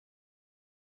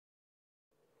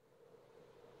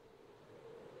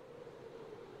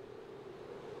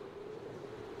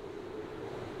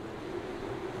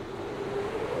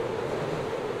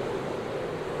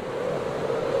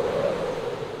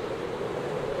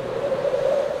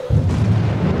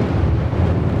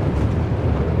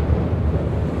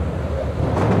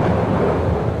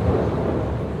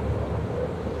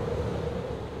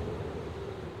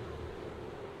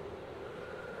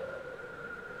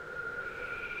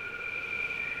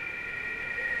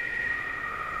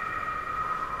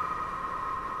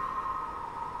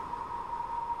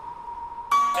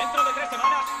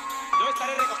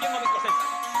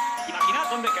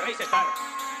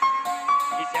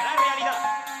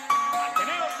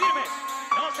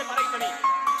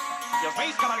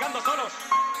veis cabalgando solos,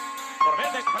 por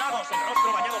verdes prados, el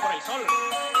rostro bañado por el sol.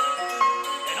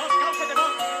 Que no os cause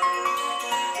temor,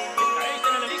 estaréis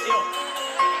en el Elíseo,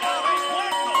 y ya habéis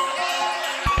muerto.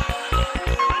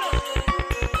 ¡Hermanos!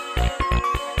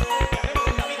 ¿Qué hacemos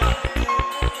en la vida?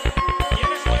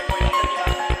 Tiene su eco y la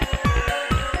eternidad.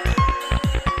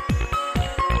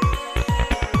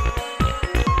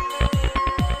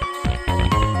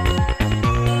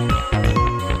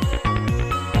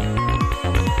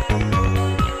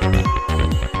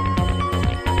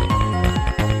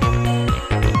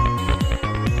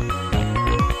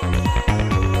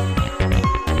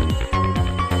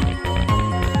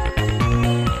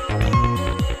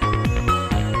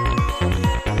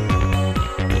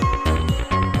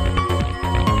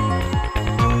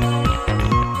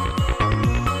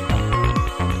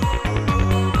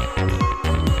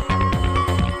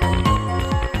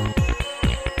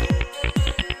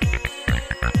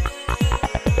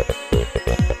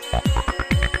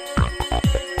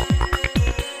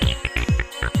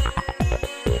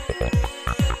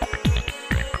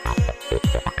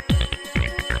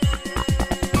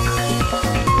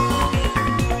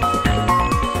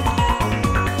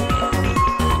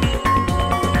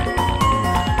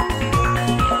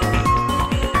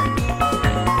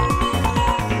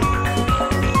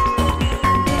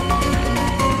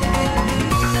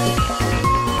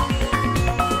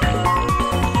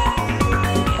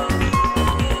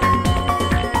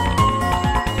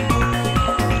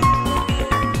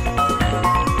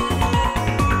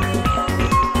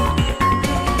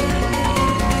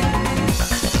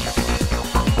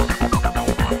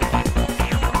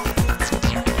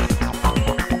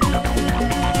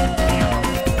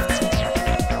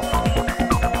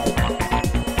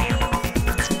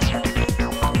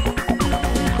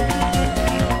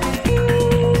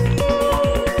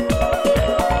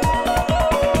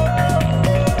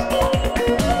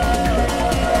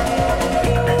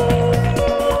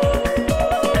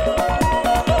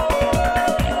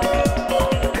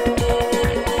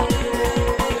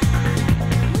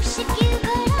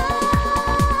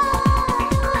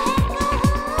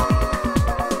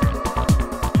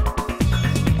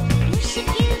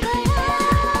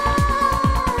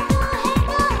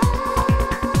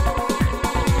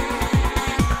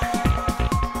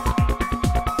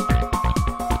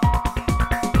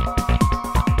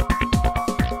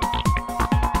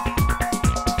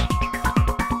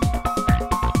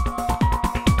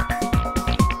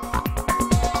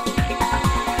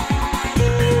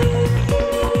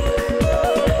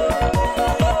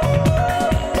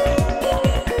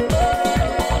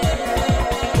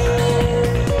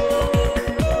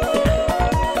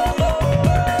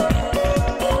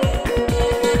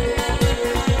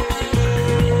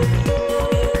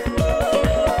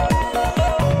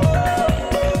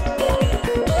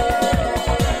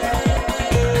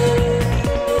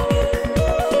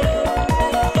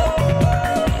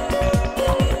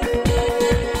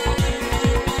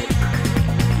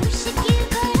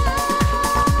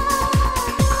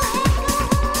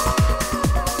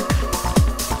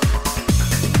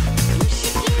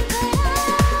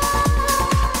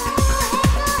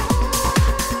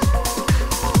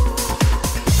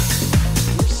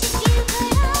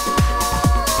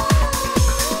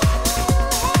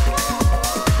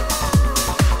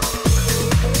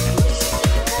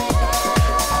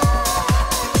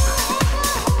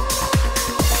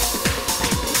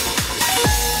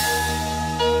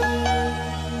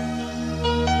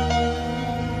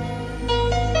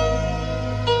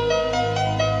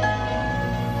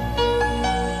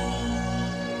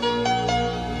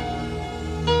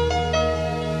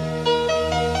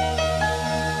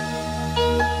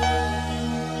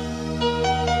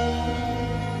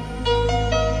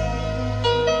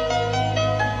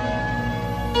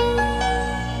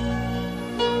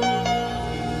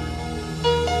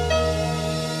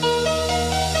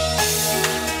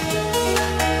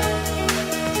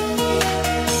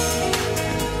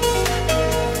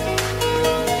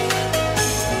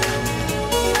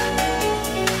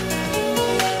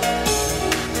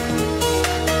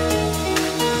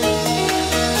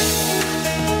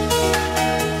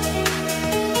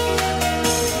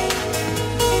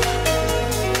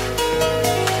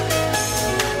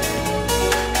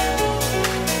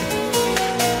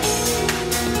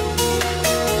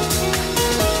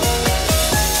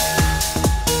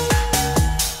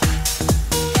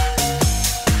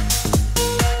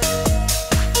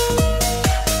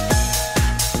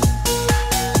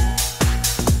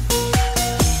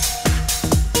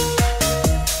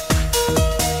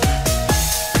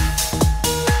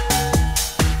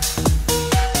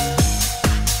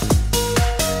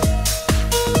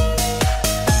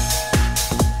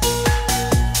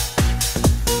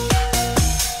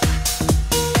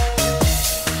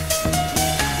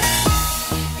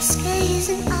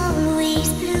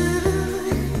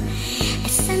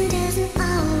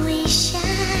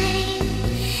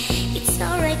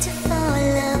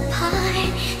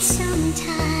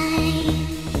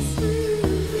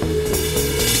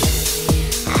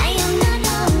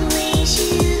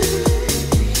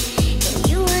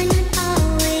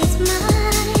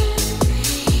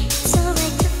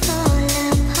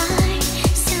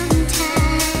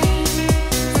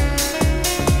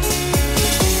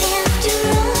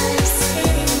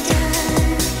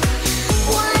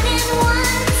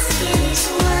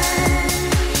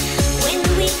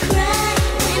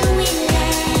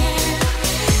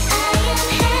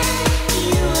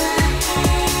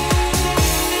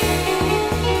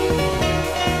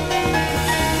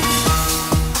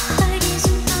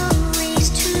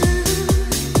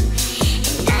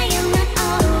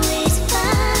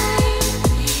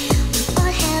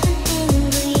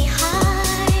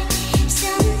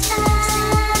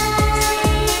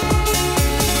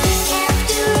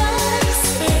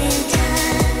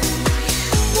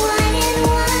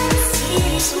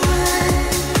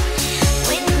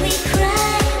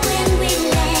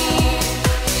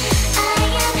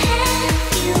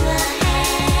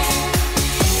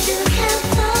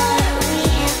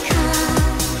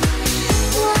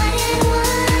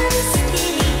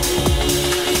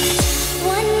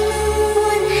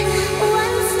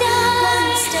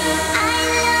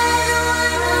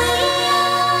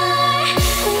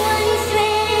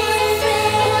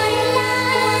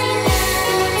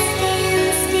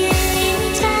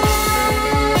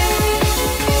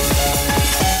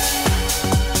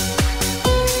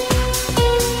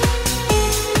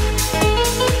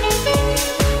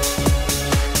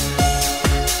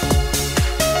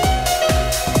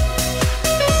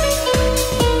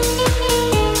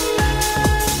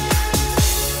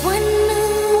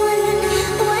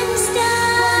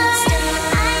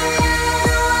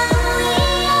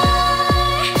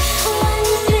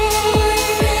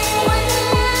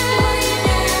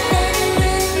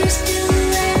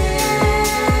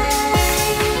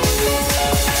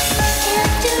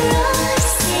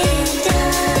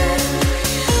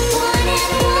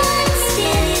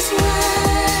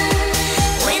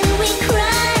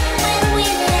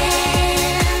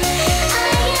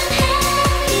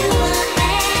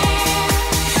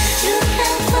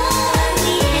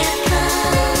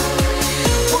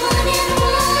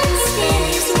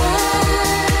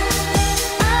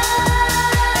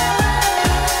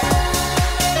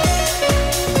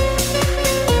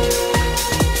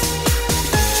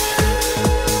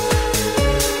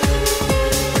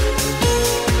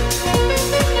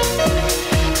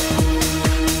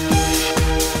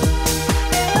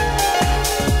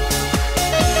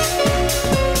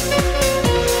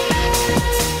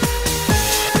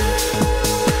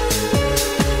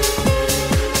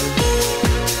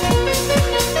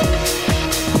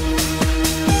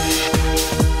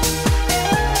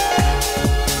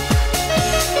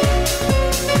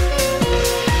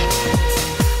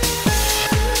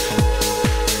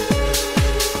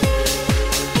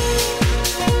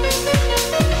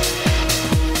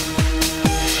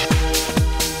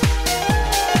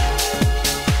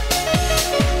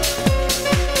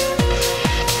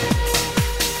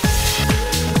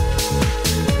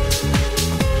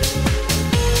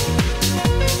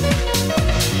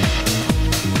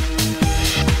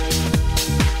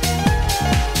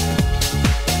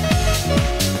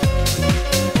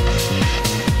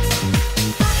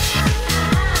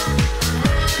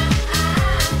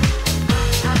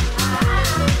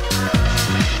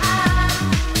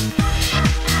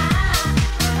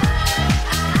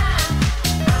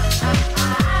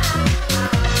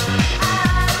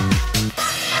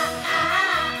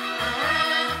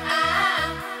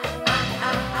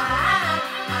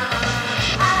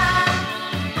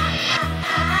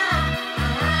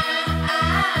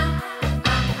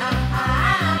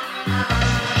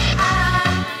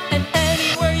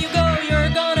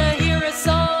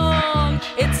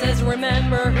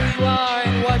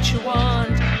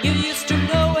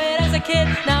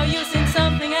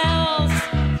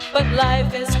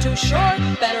 Life is too short,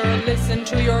 better listen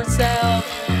to yourself.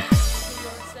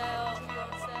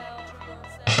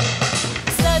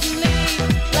 Suddenly,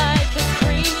 like a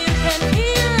scream you can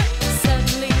hear.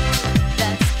 Suddenly,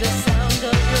 that's the sound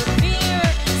of your fear.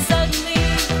 Suddenly,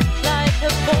 like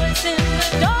a voice in the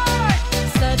dark.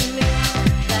 Suddenly,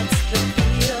 that's the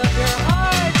beat of your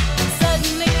heart.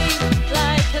 Suddenly,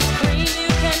 like a scream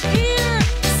you can hear.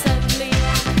 Suddenly,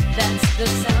 that's the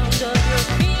sound of your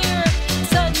fear.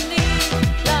 Suddenly,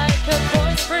 like a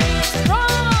voice brings strong.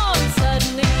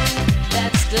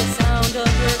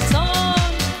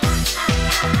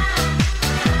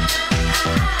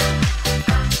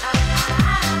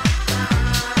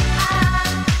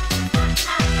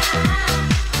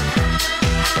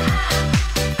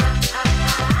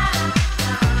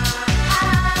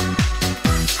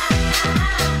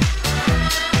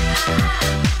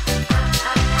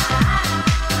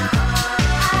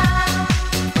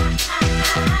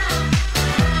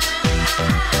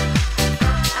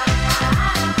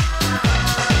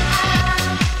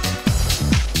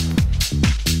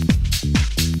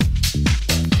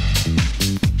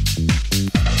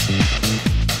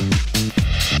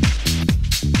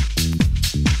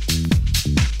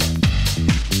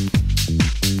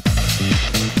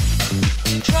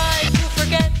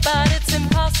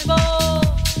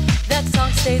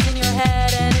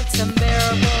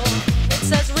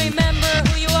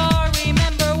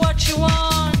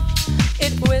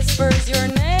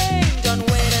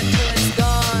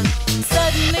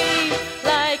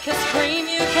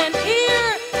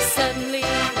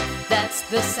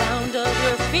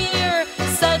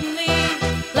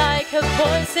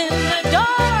 voice in the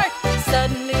dark.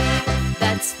 Suddenly,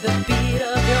 that's the beat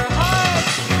of your heart.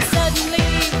 Suddenly,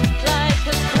 like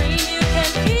a scream you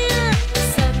can hear.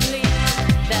 Suddenly,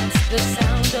 that's the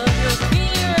sound of your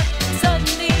fear.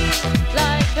 Suddenly,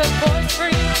 like a voice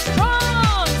screams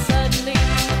strong. Suddenly,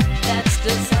 that's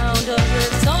the sound of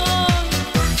your song.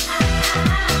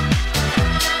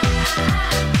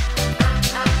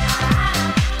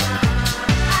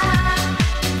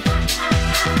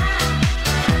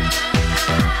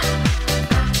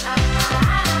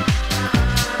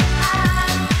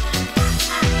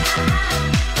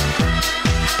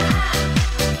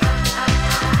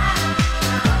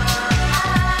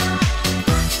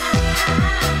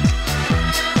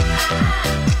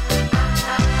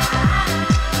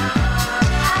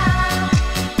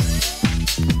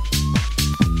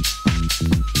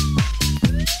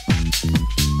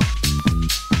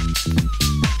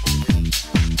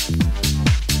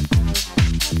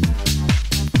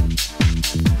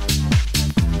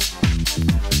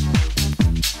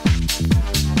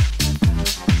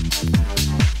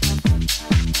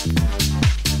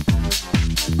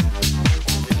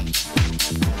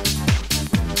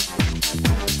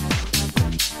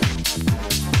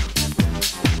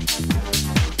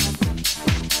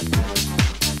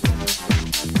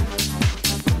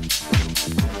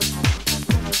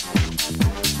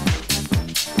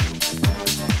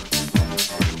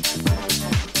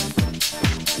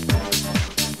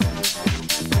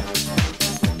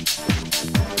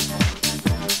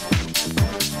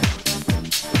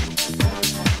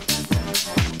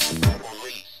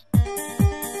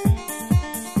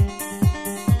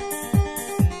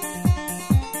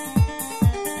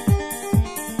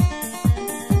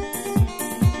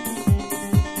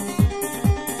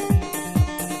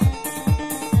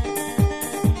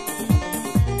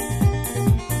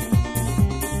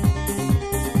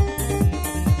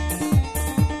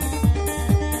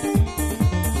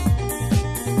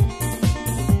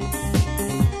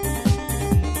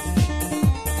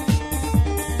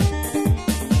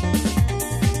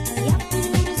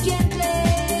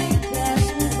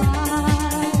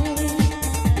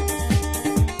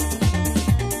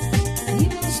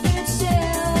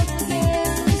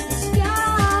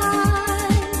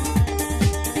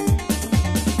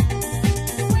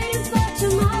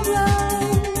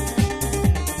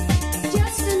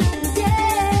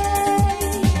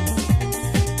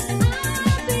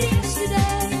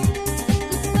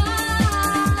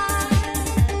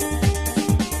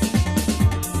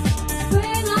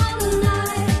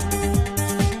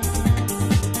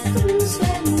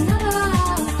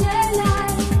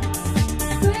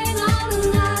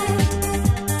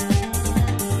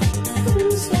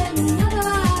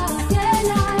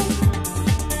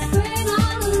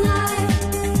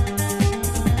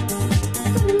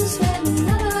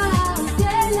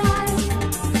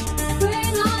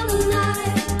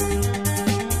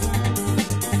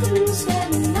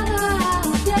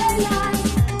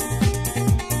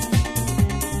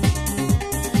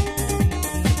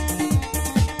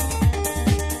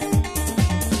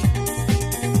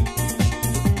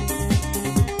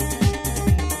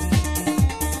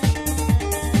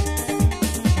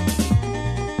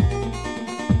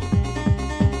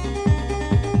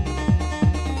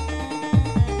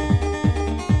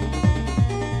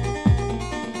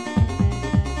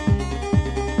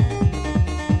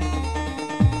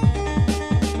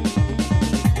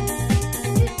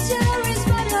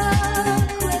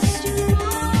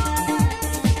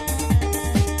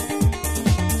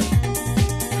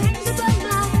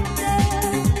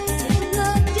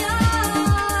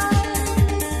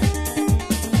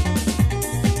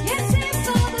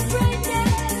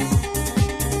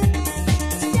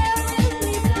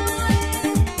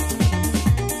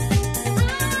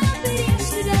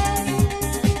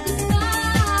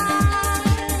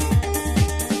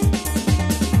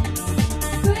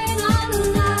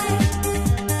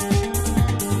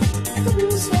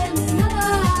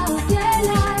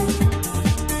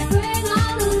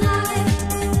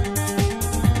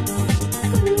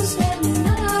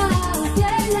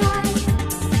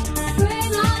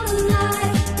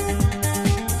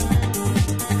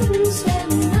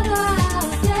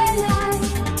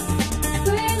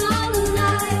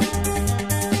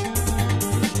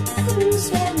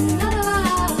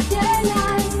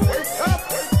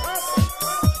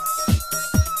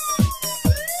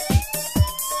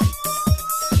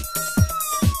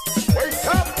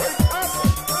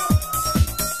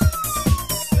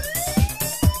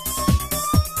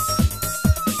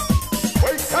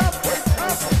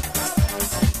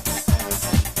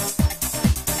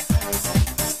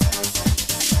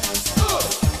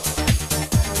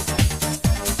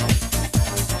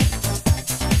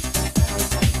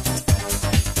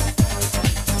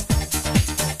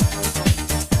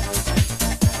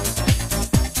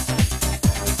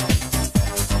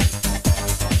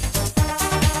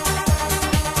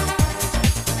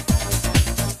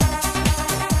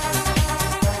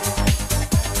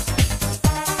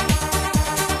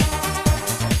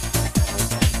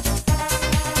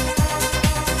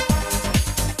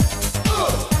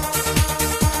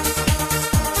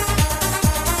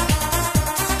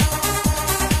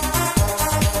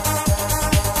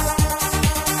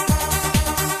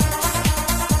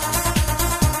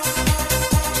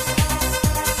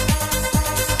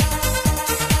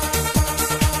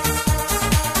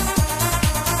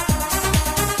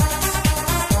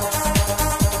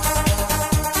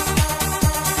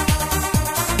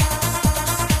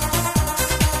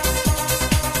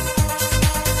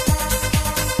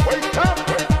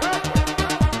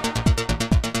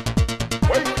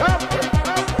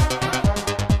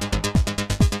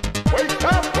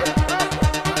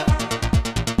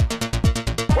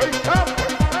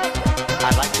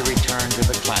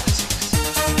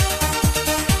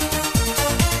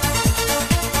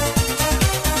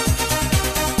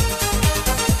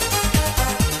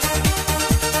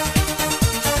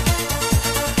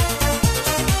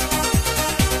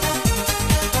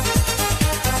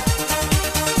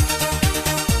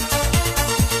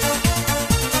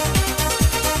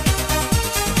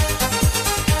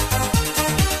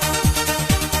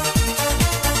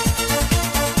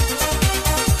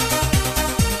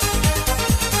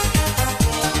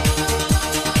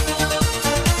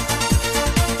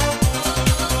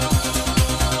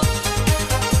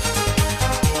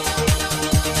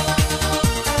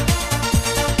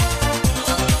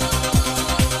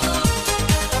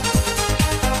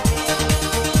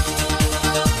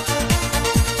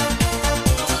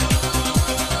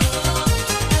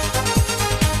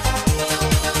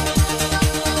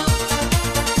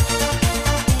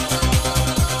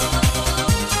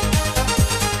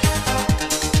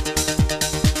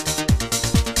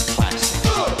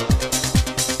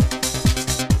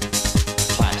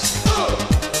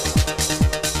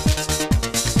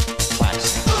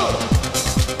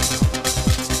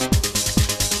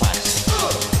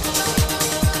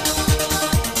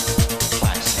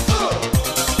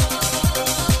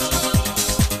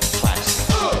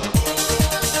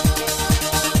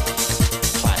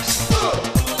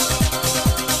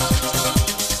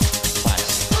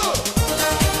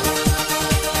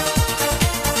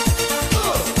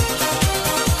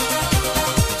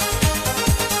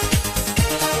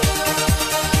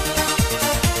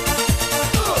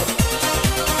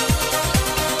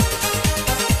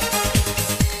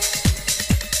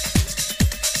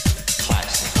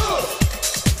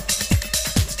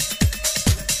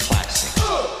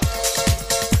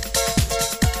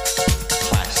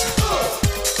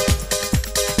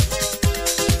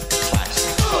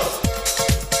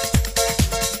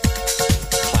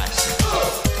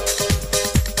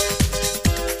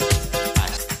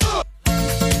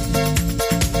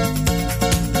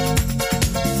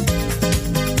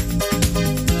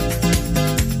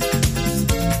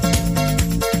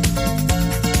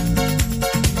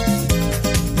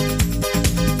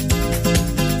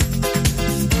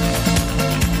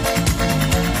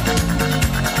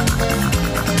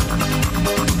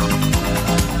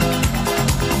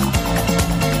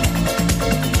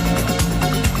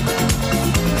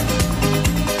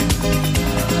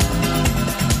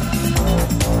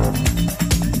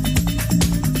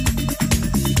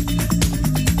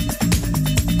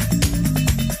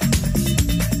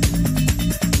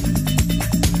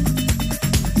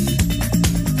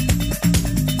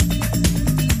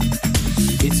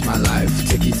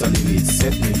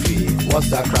 What's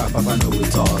that crap? Papa know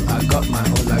it all. I got my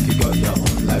own life, you got your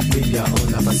own life. Live your own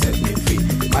life and set me free.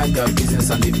 Mind your business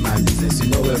and live my business. You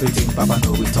know everything, Papa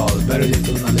know it all. Very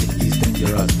little knowledge is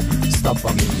dangerous. Stop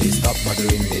bugging me, stop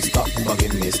bothering me, stop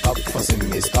bugging me, stop fussing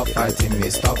me, stop fighting me,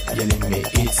 stop yelling me.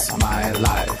 It's my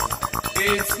life.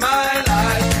 It's my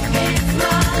life. It's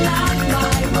my life,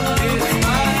 my world. It's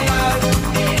my life.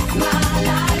 It's my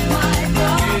life, my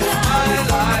brother. It's my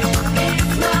life.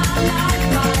 It's my life,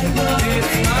 my world.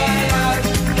 It's my life.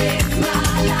 It's my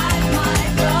life, my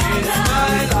brother. It's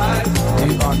my life. Do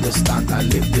you understand? I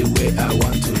live the way I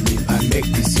want to live. I make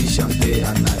decisions day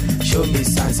and night. Show me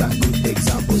signs and good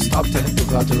examples. Stop telling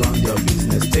people how to run your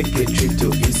business. Take a trip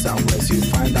to east and west. You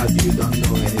find out you don't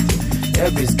know anything.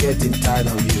 Everybody's getting tired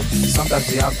of you. Sometimes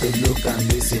you have to look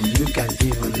and listen. You can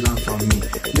even learn from me.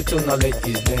 Little knowledge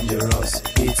is dangerous.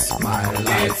 It's my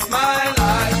life. It's my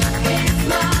life. It's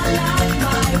my life,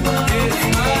 my world. It's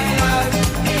my life.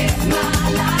 It's my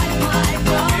life, my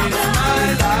brother. It's my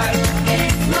life.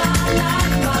 It's my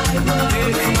life, my world.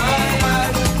 It's my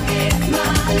life. It's my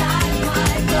life,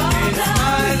 my brother. It's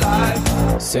my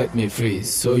life. Set me free,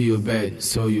 so you beg,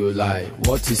 so you lie.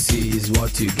 What you see is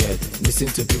what you get. Listen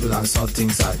to people and saw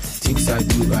things I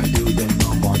do them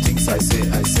no more. Things I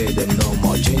say them no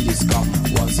more. Changes come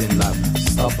once in life.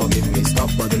 Stop bugging me, stop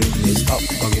bothering me, stop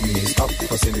bugging me, stop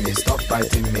fussing me, stop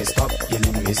fighting me, stop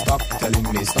yelling me, stop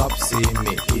telling me, stop seeing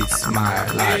me. It's my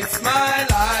life. It's my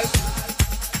life.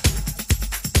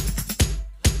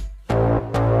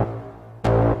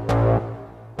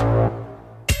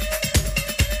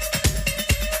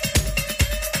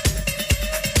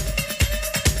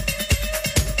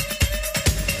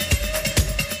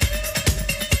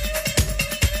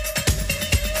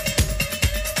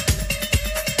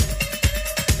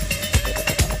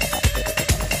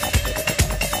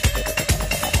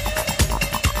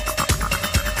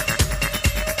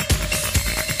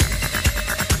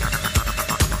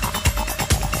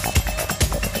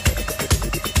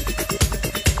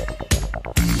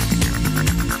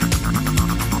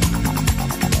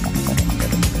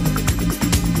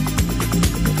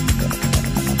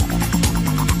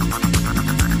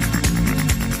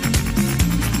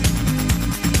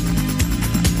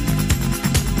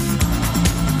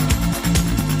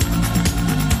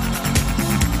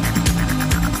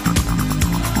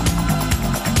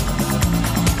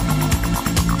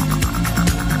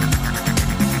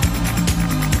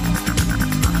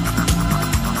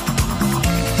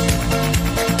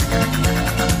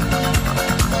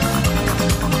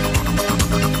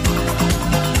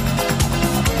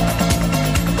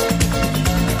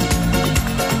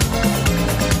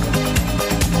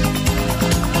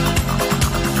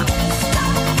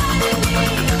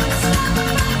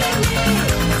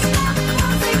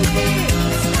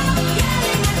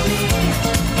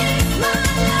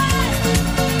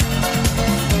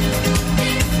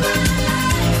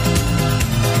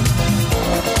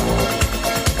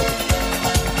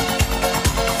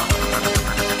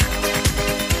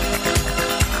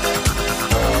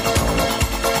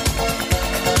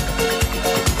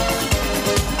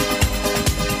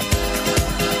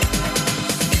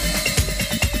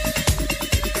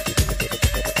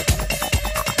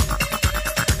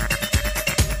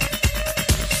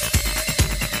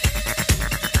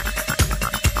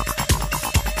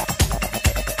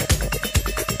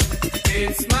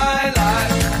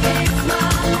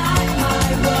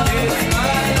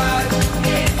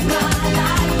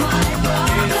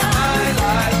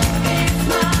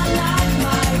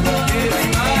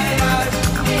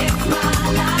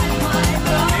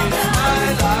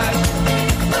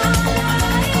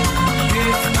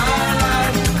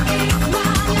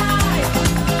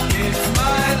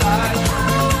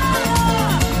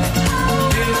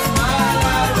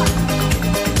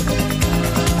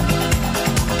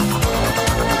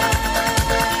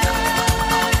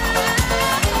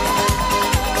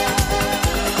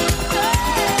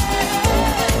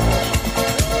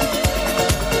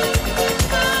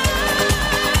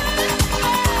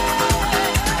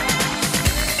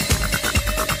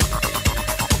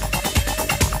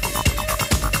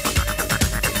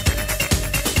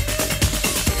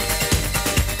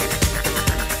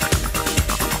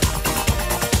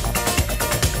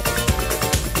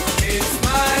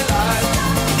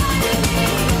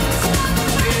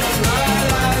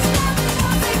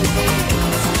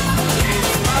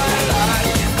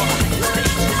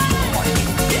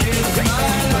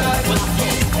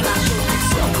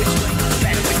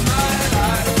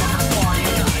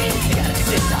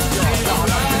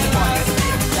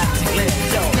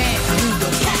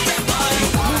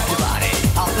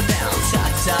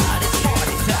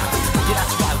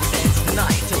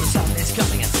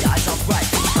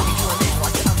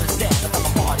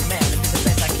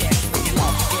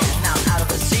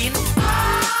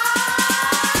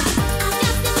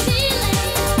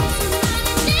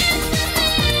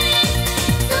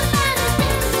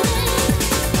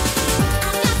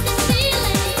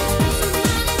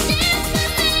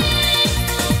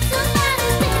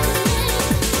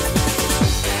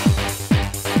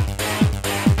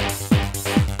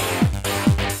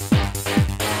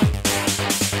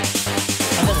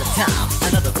 time,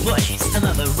 another place,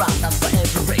 another round. Not for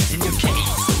every race in your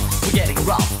case. We're getting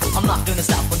rough. I'm not gonna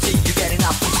stop until you're getting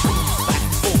up and screw back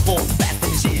and forth, back when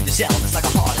you see yourself. It's like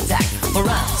a heart attack.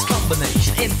 Around this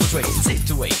combination, infiltrating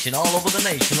situation all over the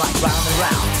nation, like round and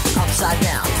round, upside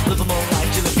down. Live a more life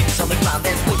till the feet on the ground.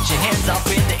 Then put your hands up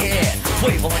in the air,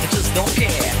 wave like you just don't care.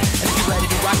 And if you're ready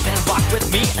to rock, then rock with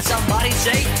me. And somebody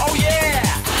say, oh yeah,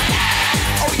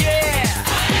 oh yeah,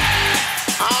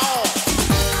 oh.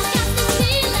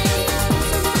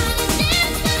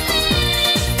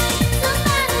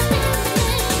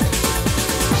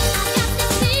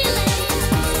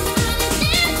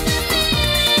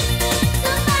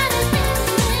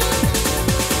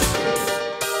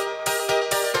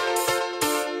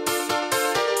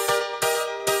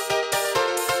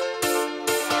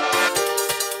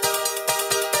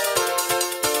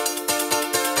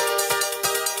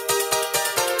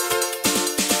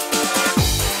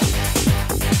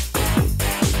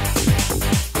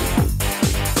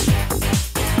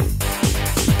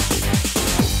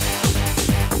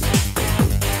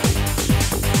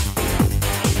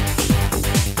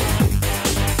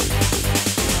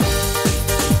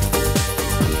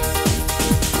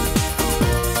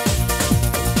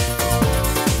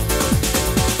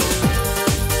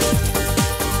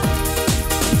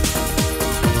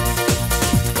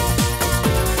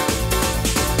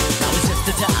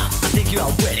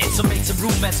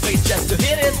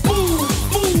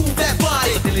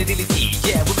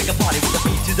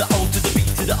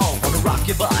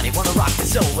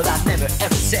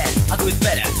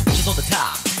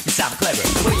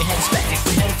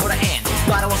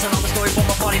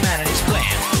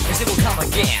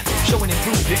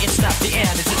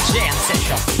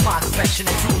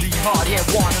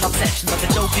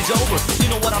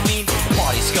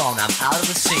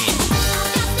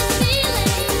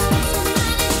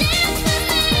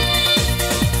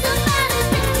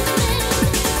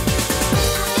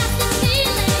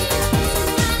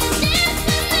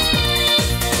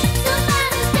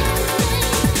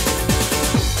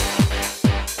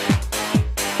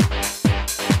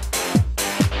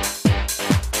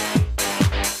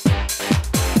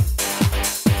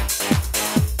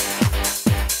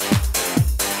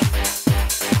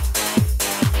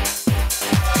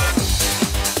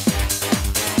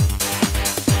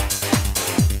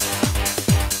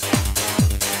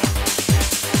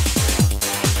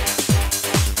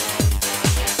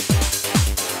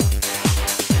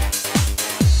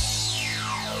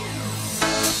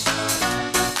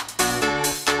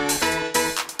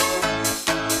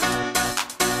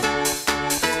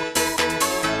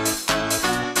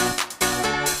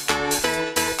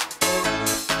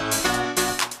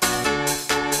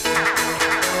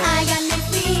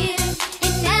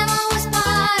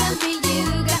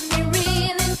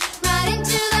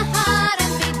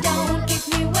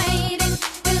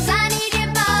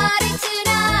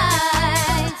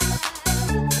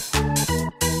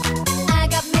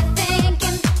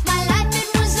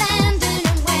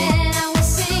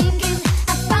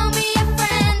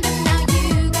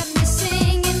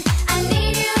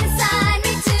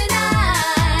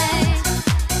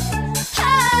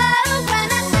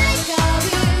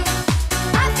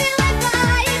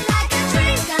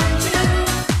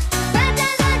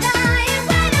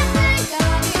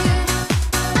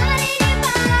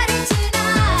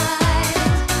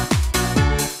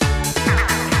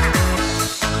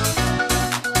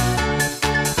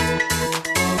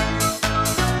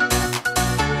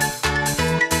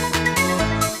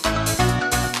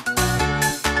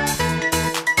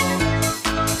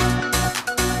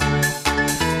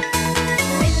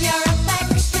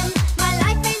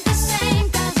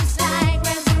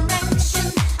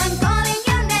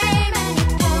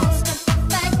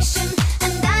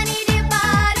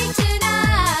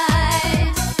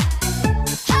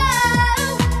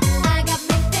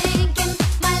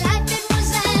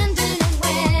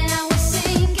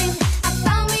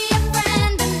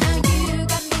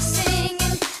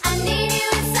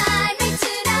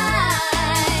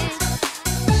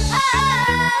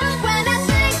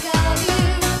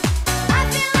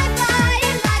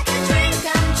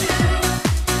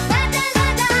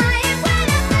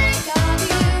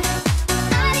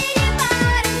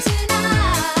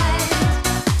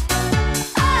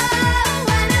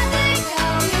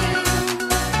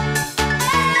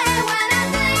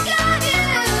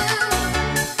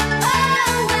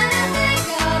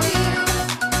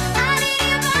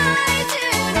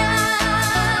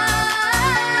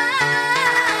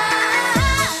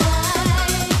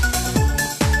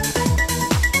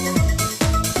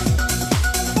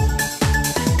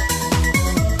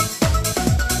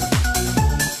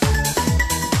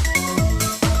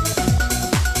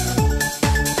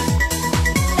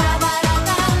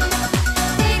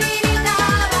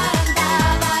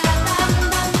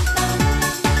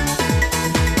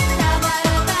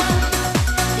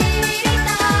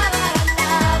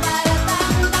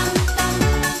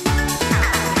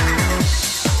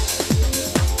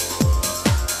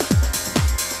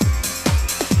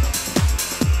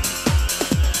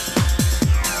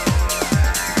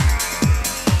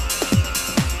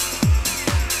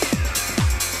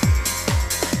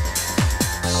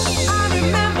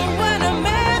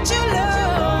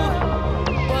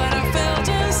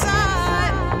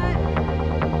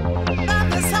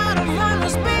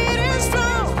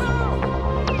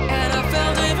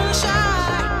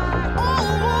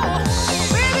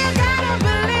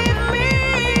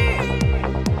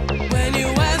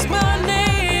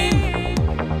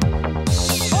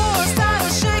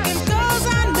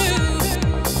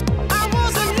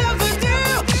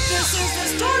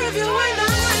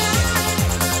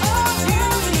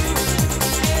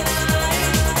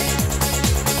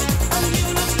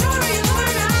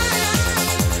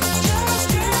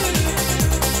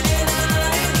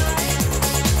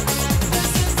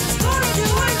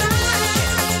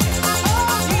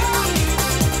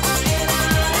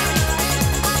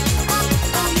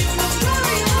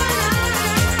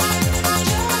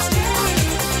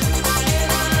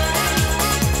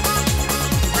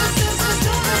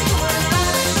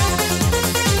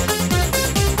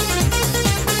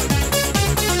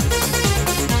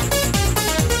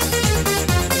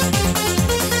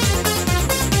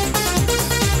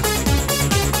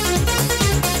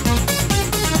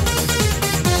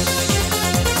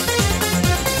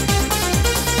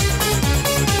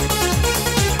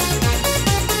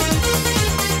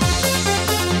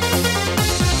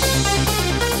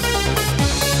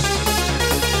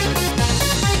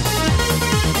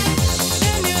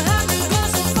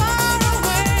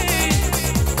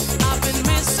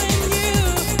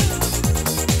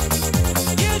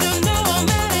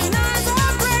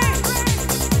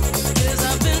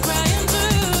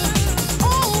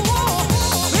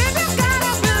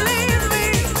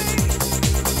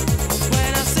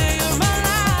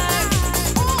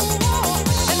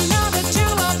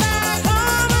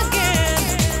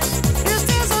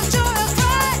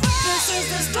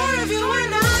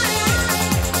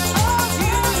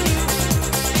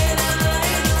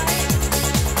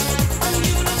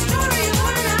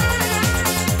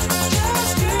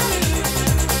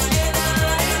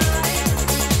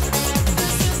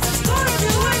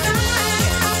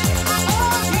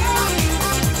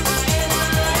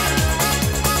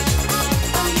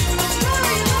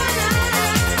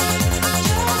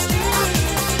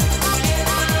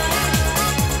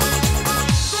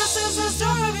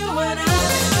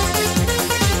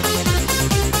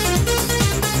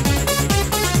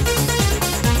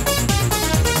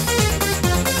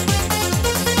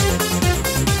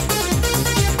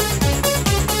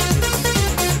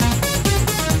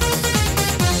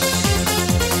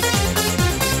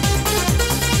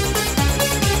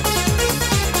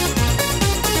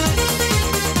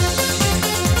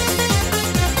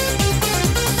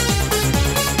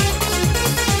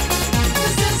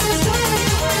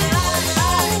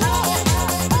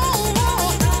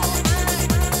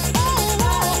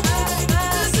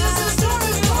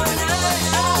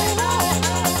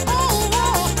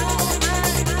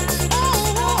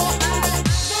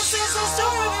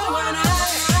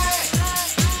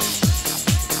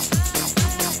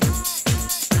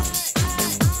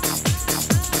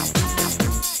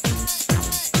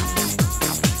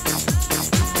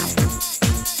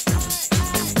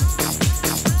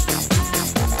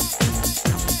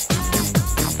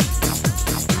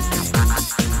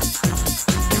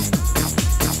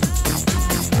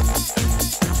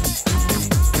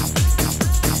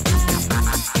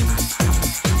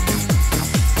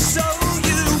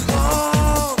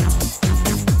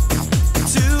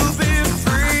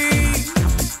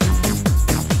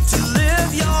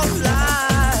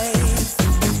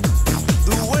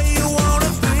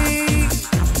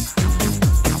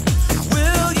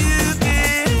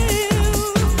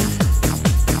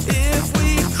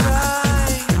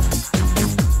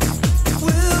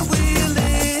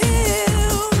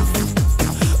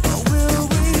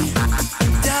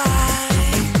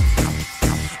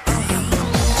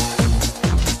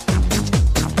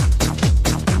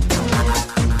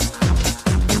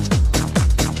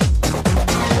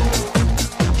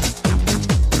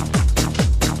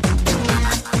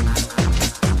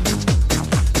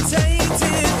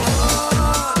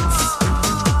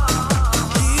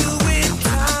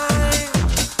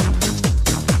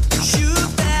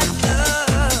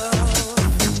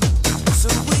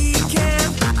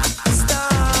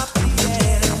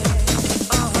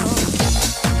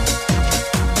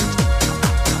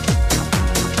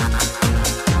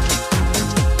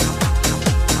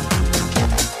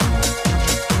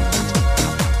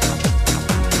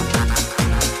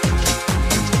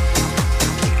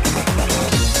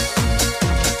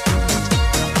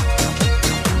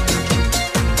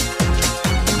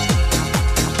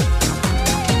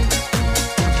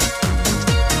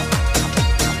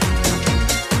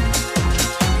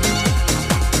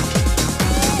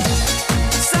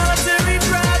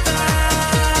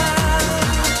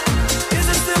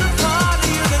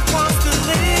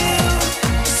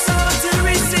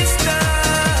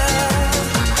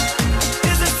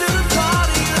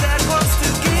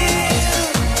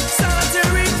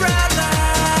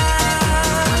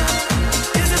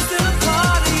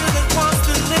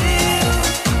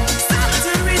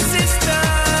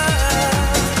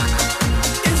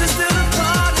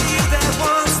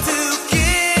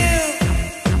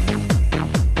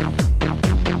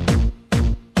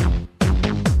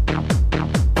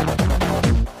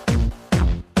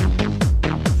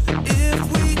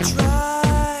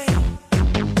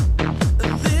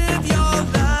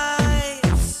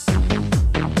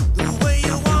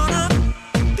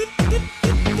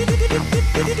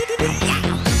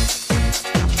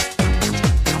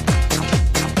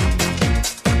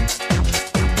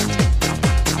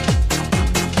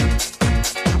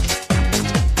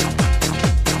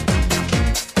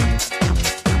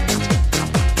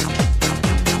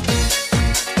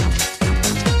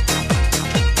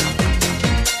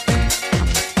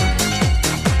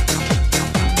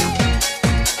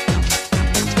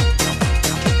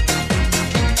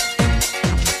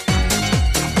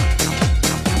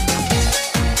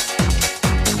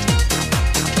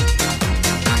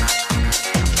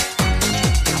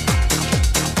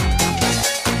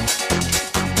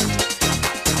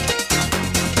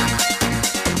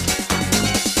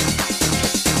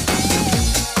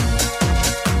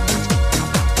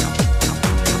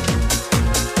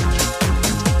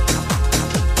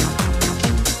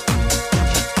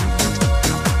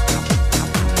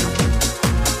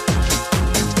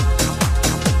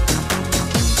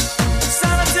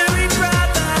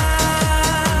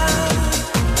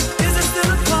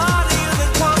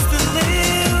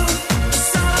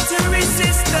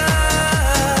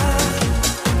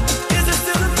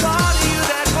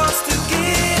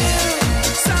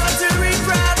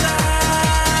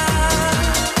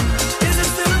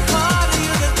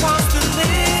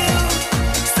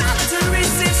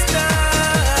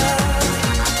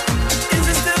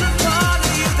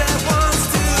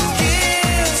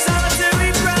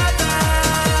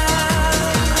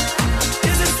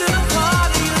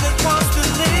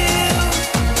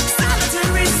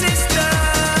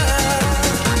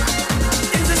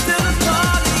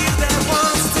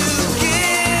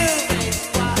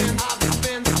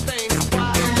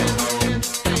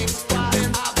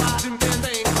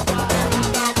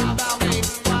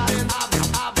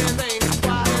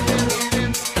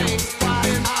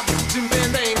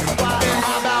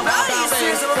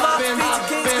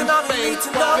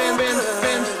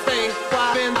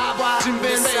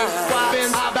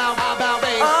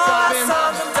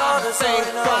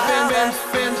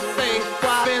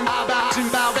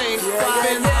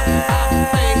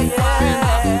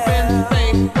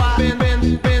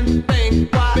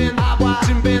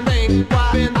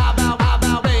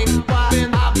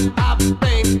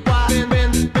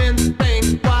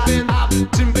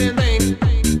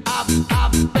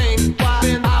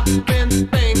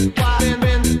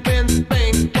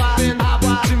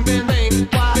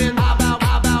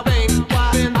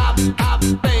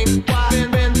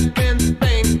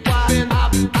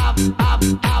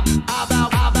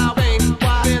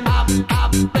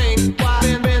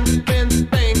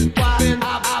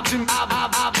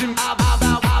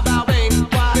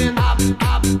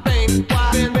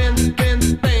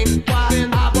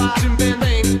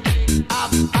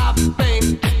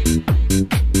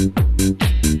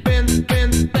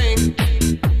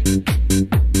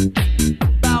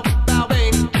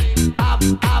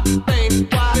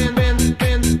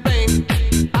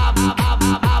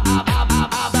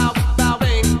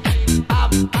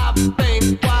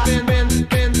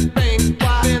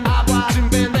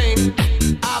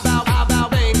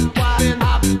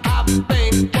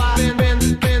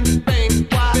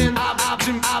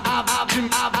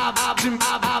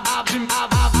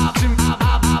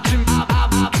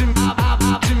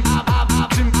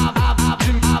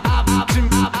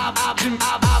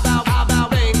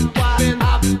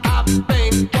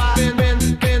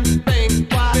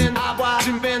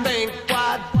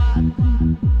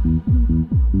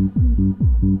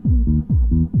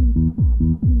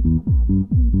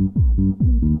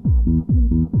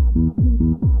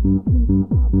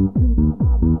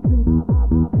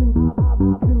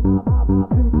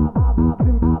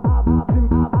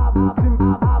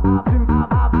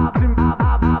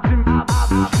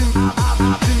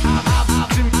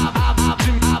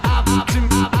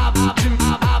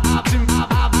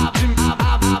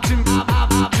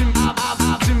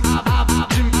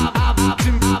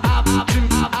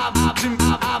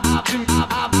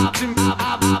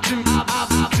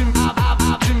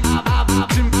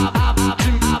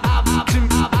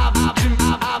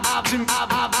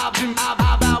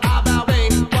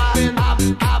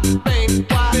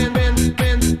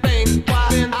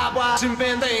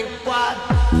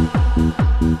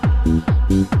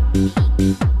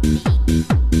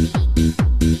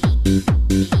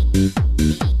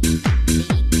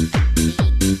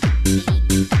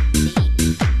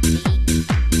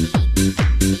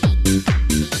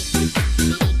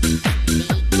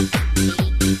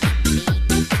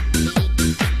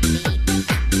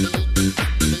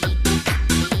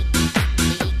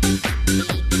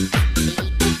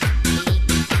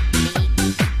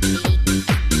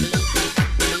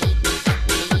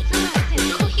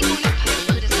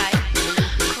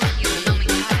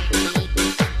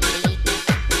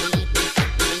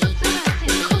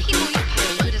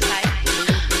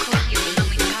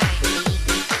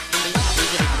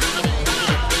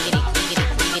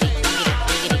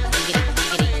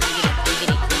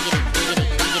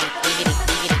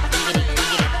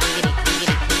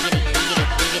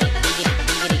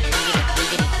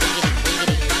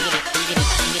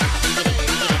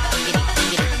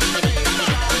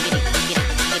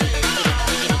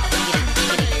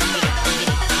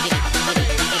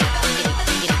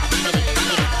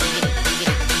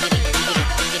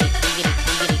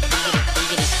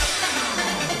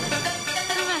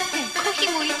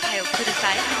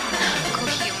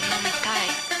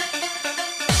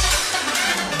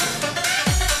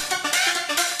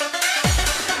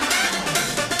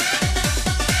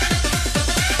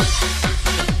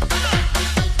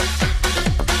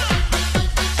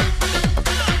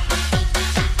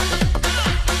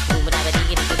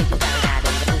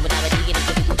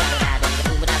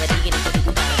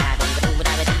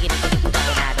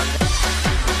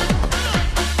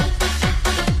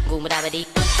 dabba-dee.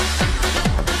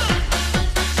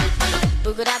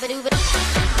 Booga-dabba-doo-ba.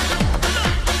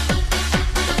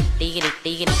 Diggity,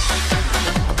 diggity.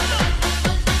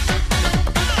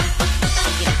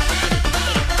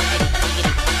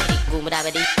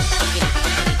 Gooma-dabba-dee.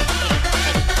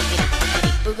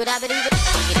 Booga-dabba-doo-ba.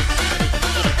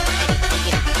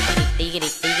 Diggity,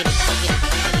 diggity.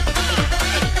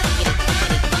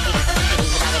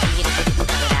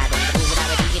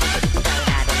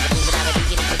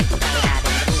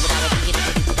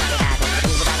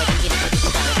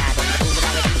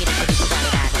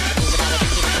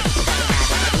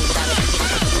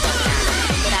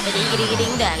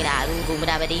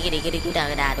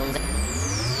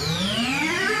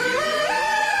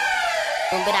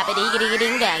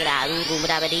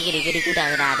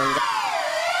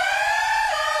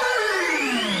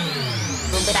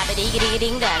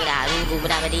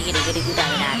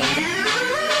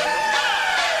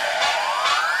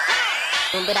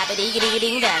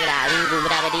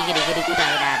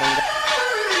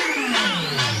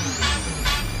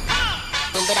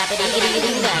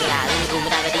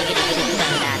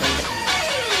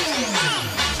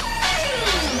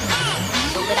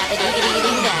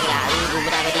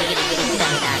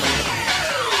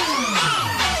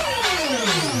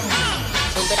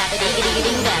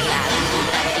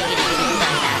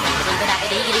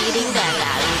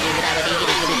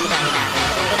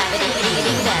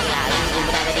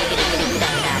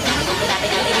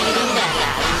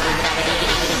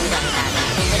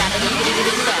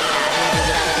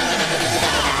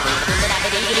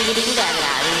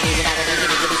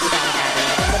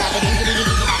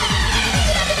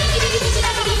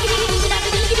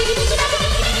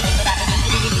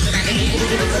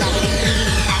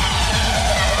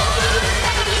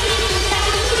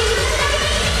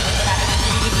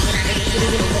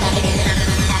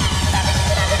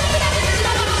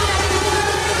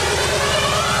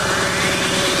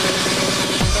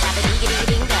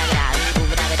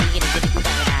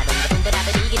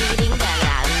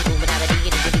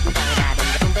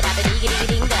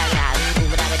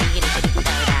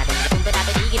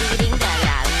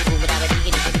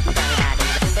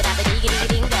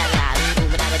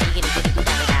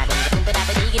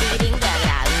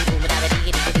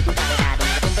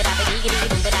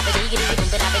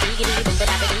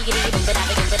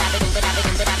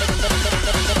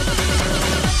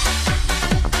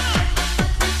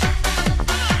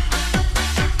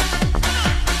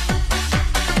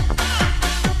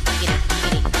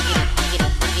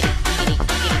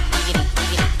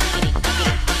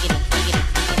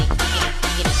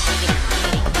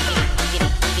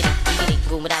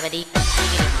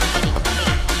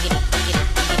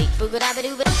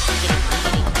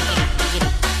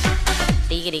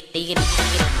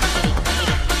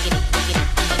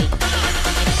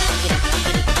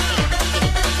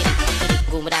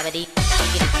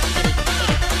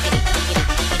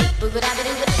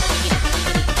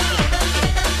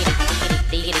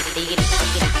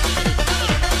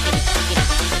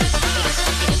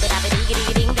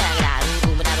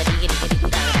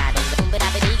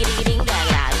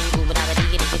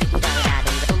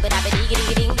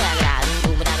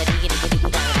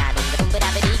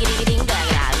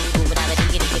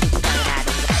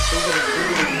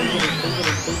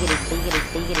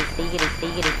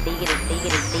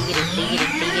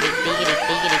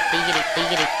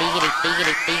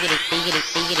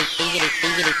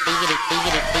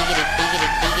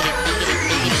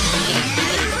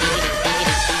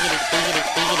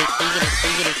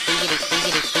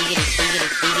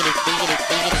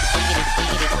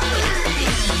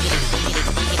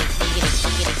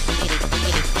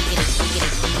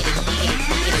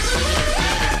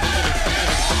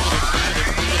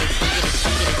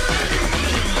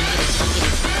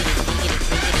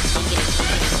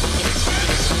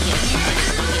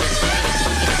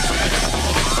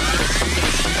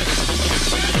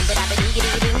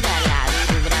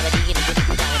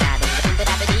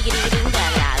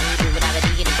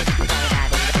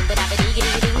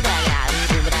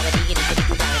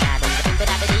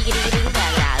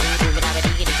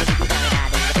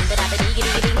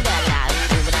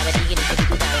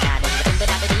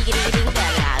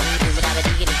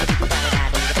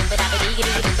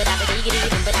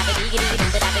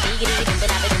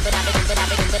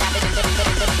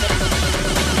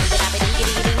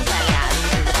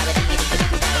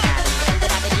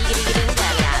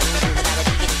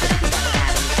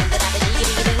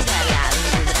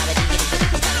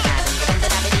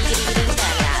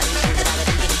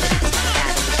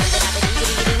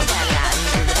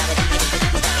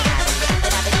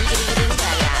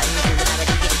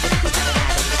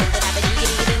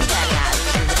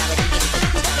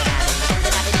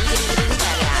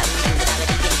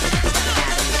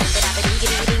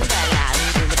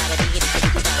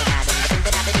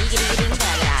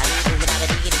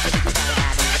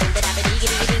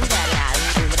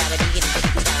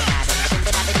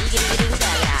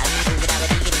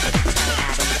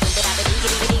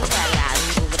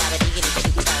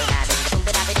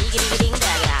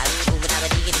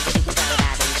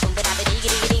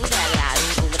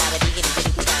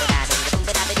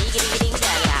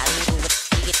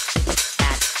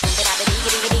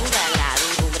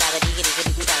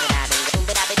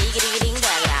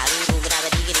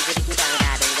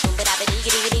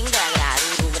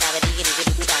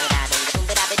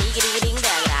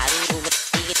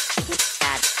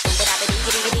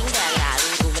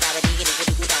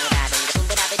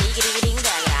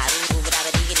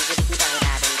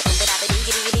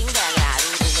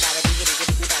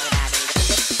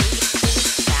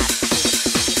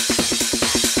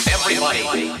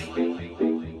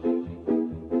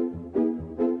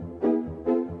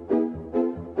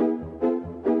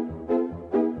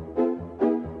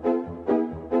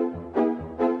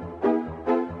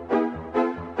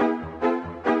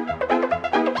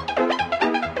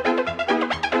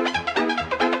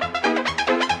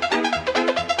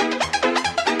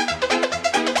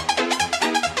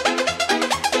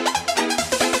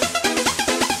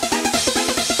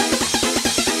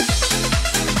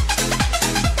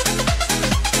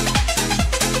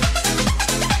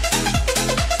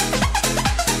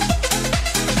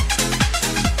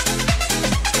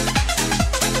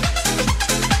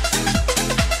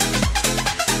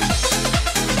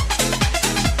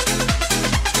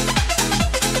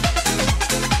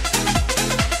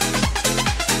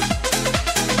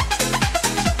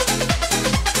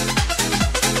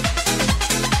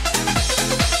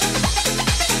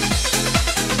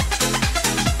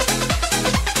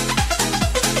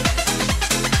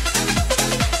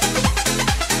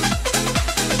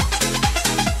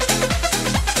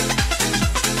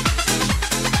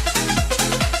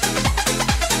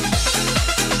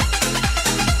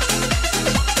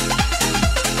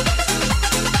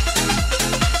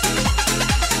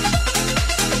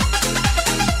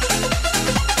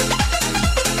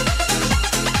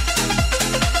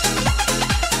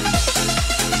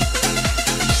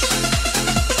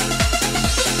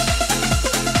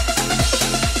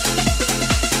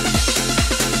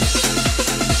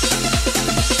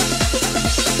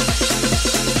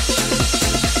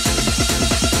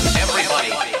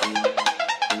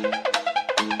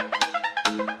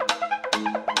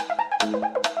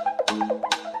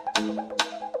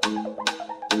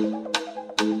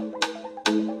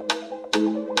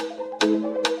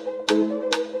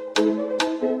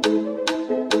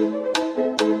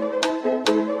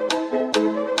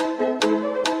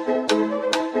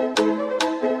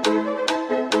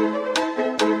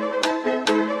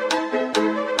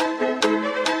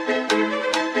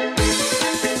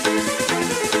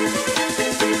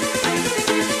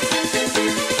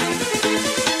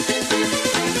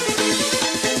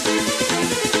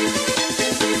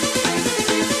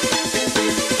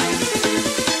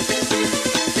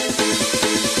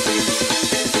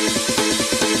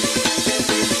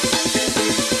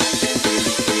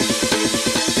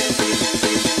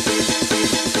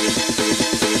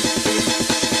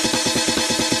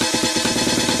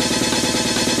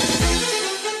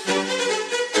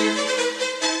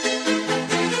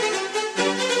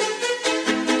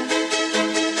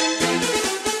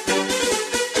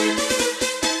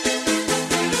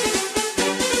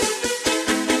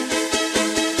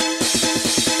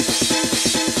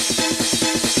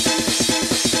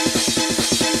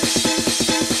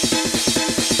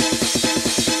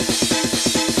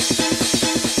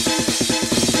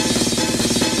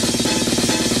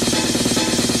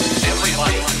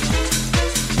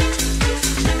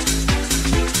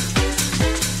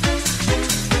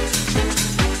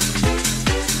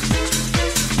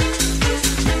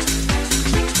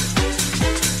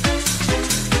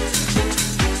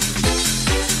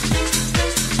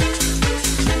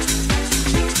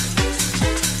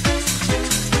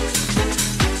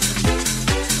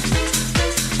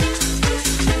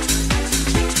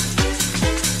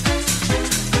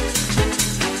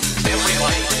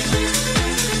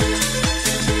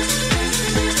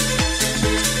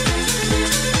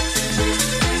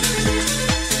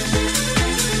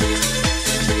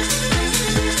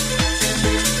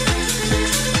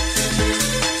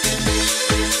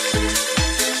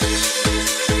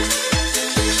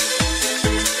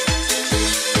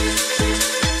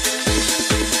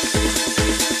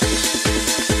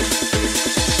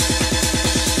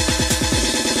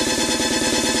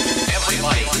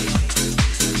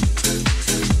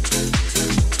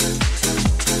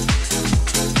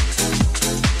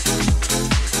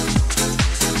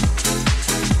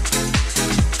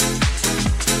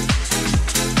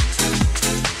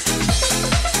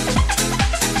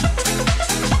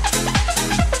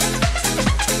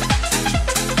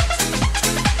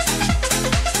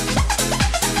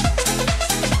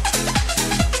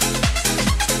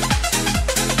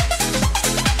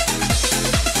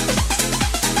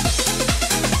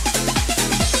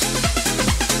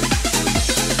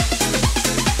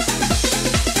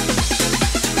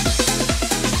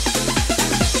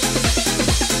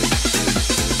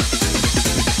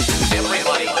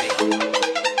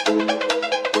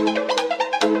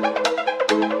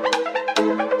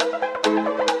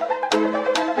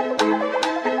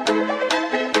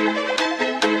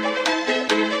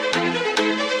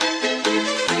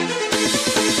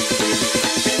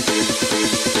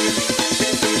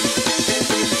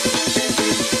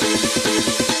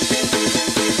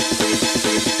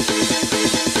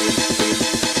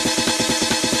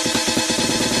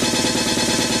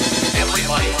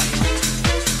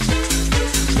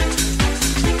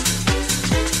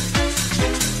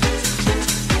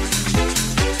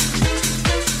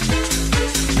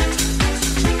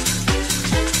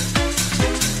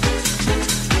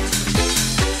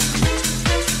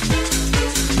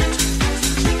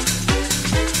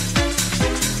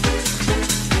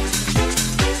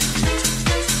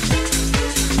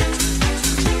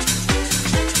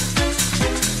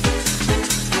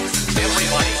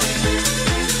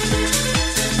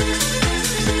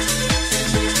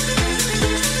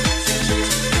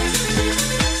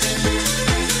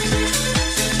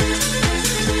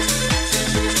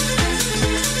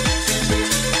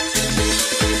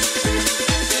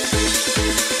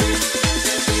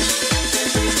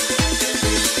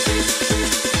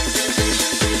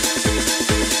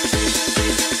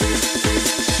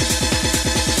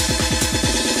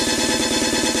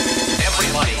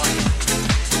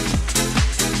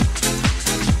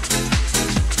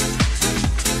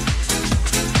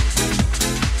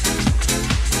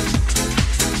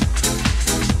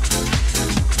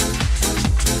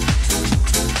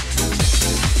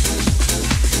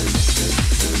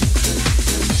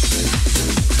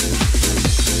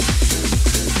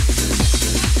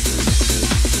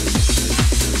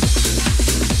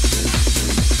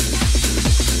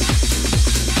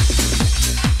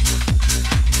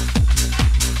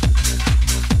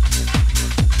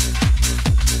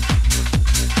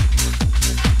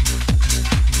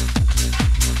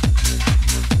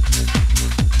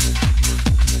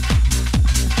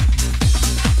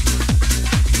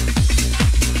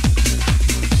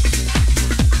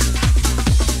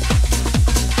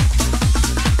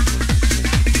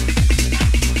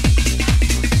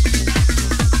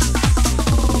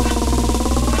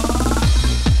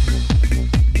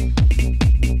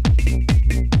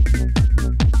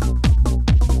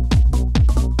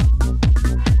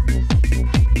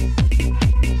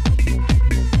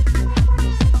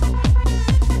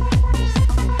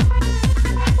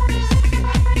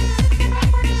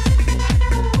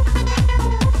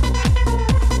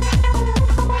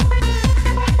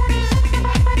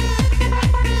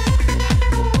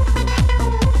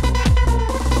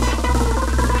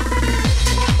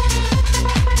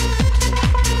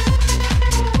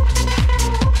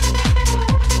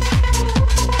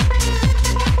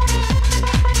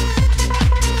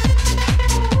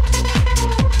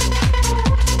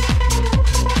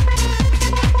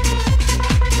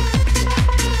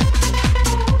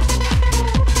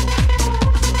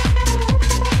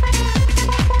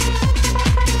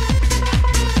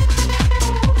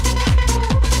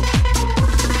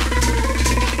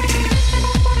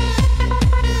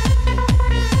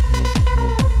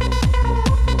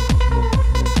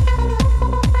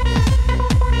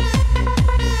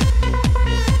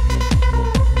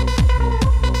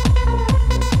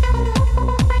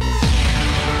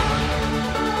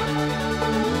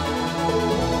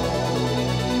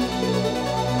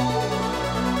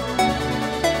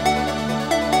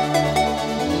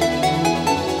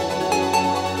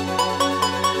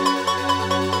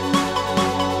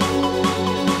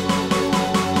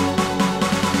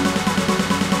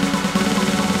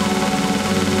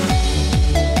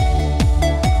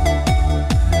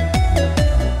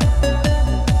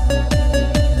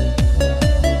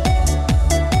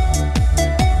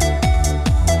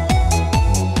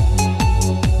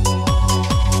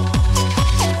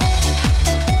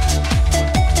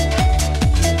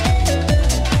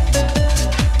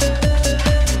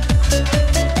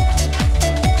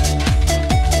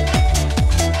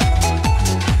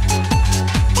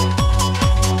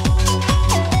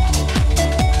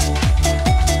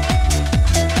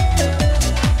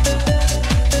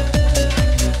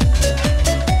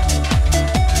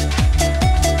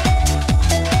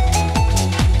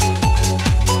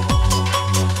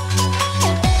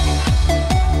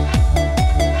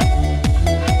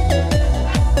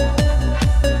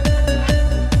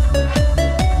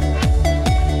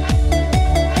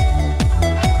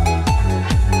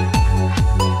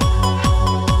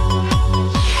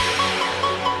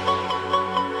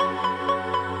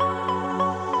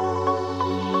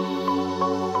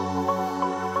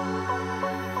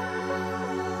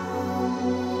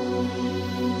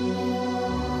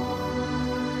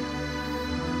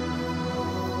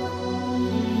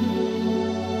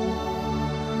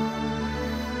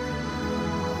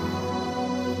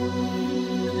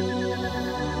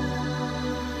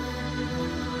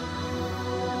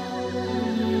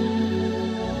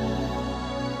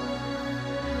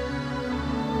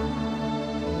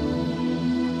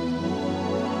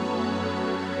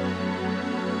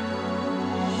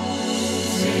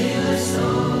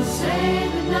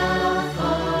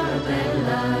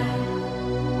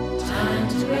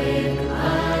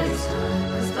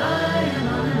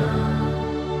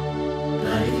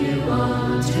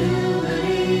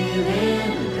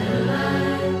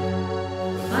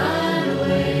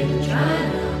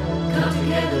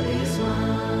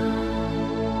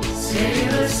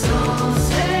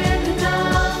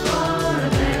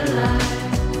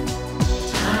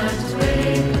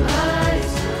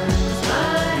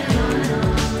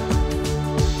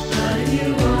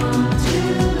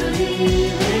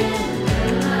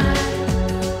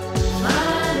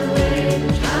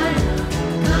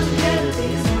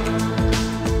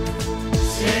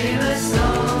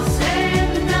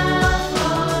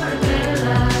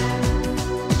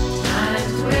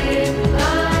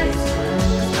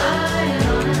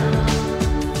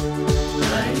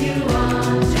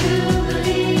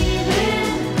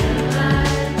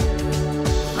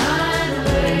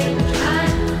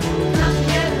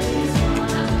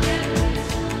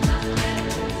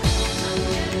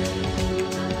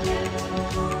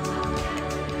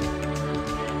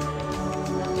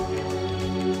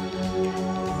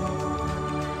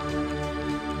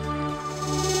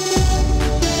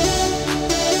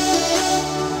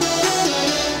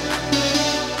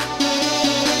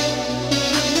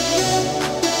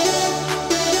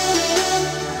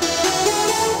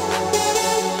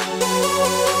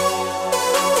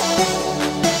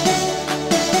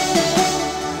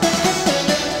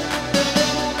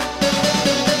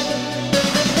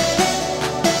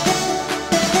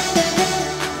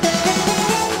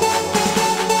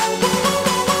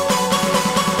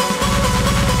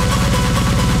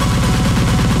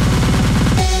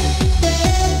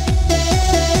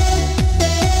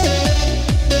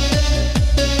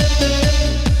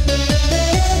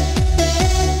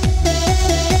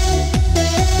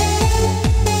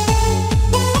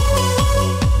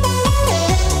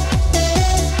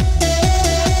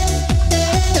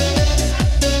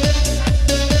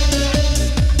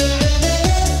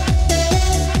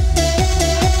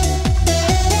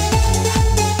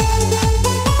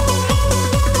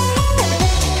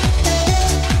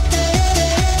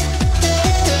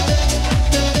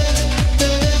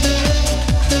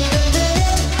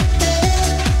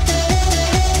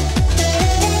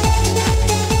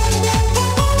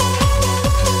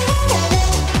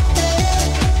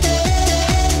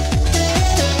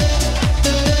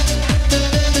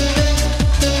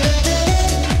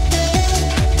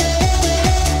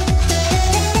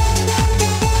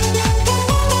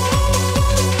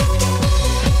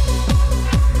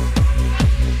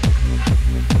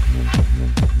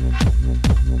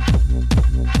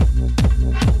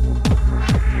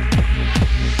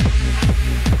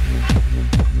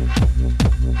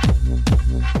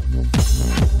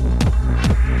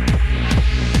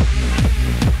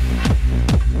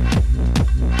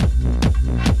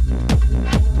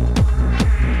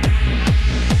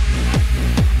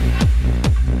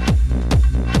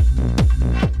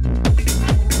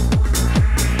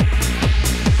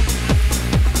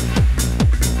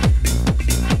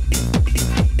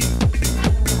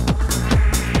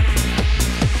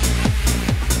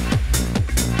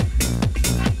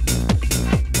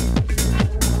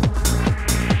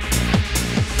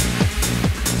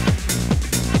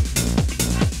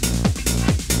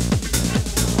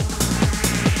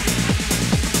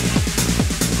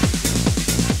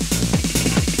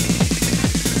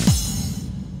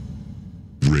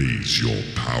 Raise your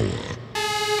power.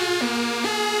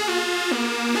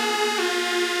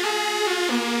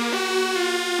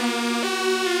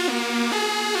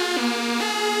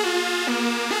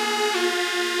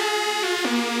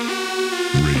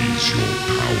 Raise your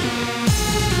power.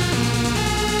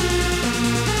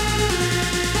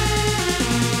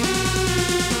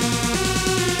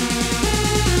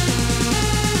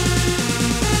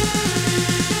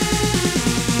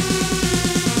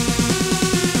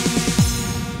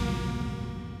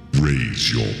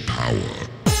 Raise your power.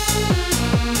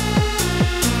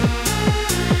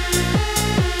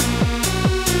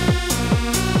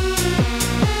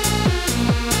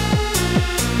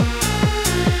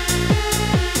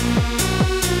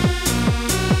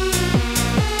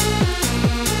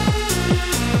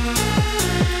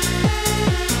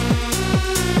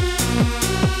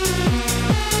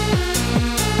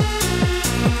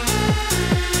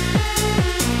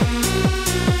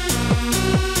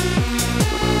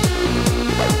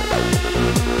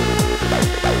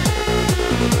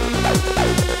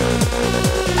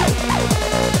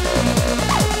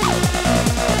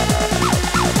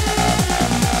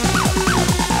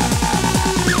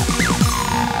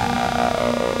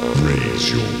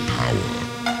 Raise your power.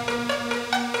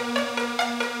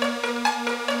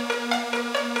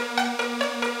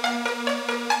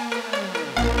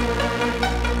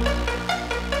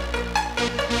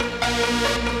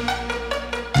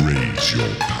 Raise your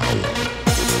power.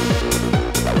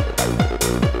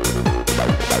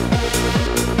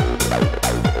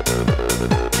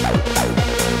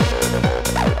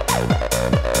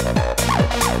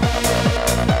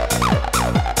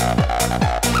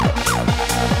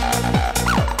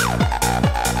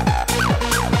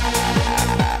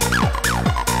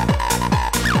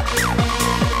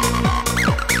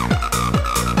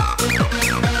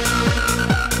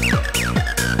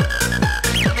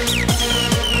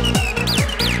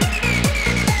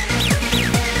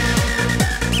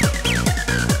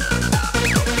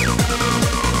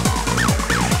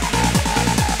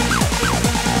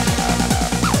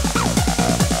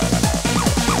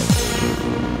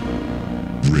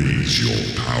 Raise your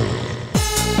power.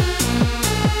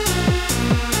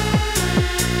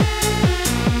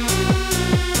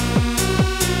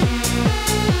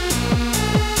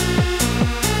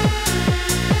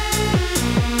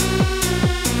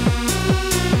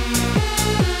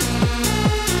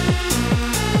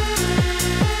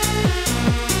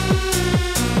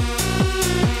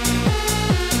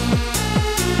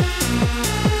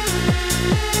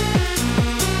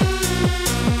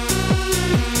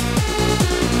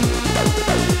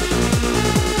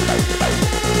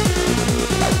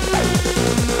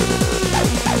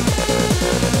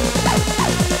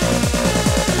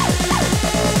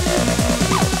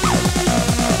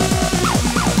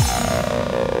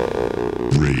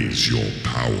 Raise your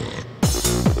power.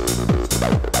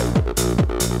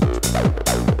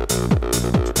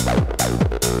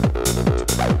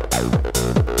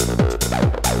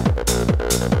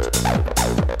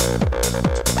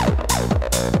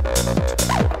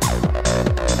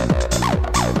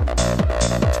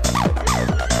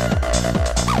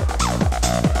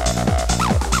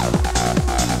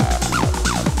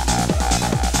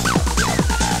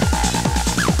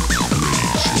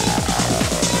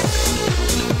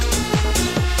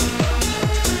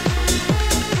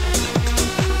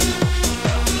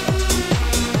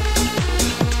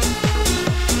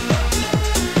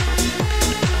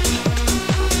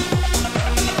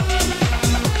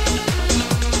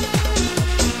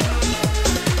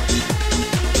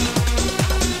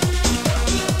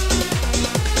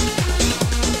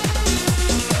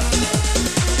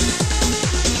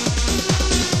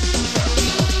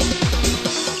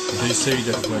 They say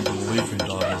that when you live in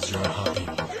darkness, you're happy.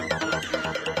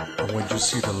 But when you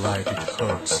see the light, it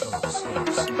hurts.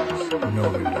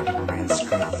 Knowing that it means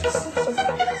goodness.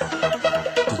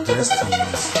 The destiny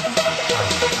is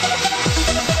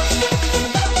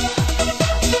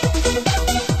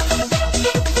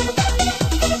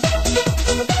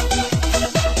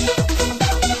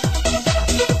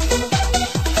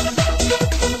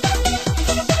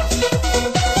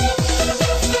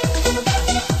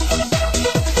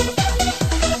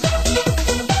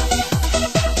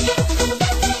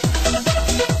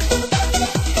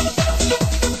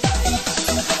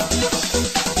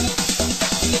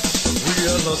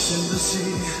in the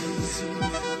sea.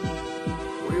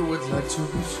 We would like to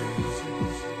be free.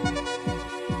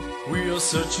 We are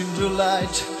searching the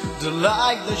light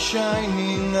that's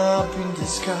shining up in the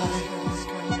sky.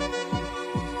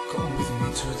 Come with me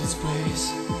to this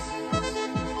place.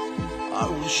 I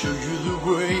will show you the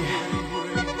way.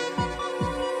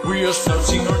 We are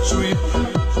starting our trip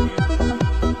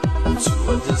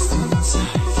our destiny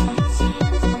inside.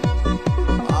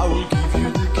 I will give you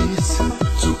the keys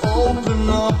to open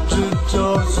up the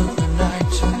doors of the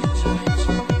night.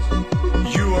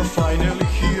 You are finally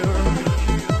here,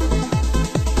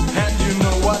 and you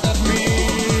know what that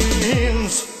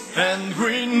means. And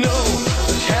we know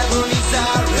that heaven is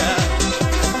our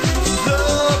the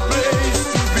place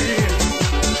to be.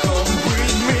 Come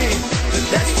with me, the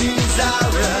destiny is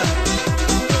our.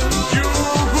 You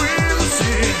will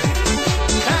see,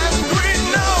 and we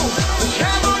know that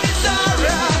heaven is our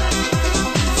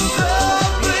the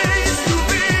place to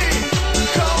be.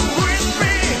 Come with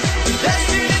me, the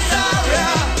destiny is our,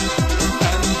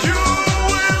 and you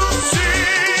will see,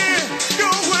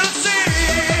 you will see.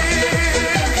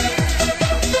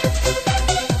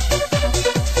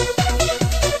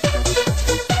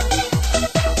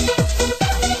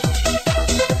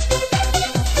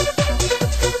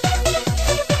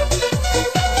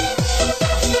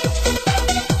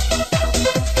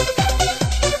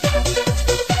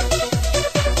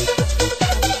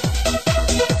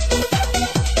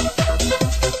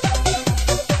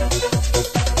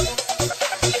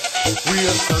 We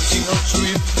are starting our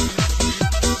trip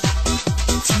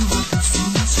to what we see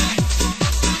inside.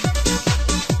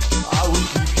 I will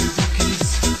give you the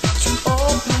keys to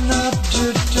open up the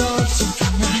doors of the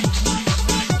night.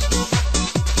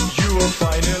 You are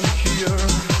finally here,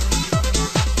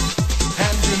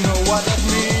 and you know what that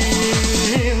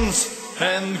means.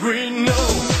 And we know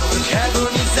that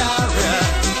heaven is our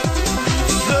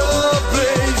the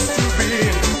place to be.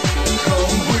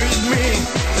 Come with me,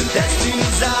 the destiny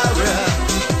is our.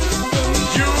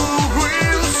 You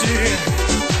will see,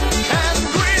 and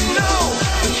we know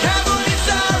that heaven is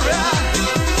our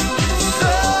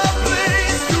the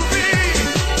place to be.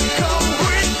 Come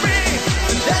with me,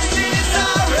 the destiny is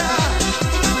our,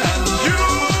 and you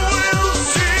will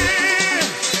see,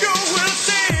 you will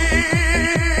see.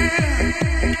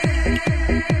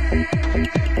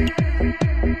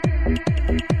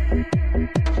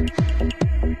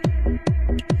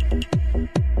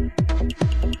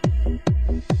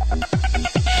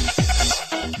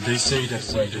 They say that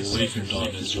when you live in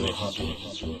darkness you are happy,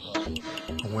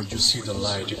 and when you see the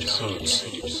light it hurts,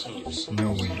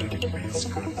 knowing that it means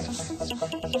goodness.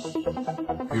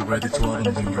 Be ready to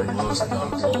abandon your lost now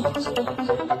world,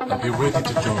 and be ready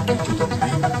to journey to the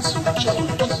limits of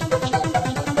joy.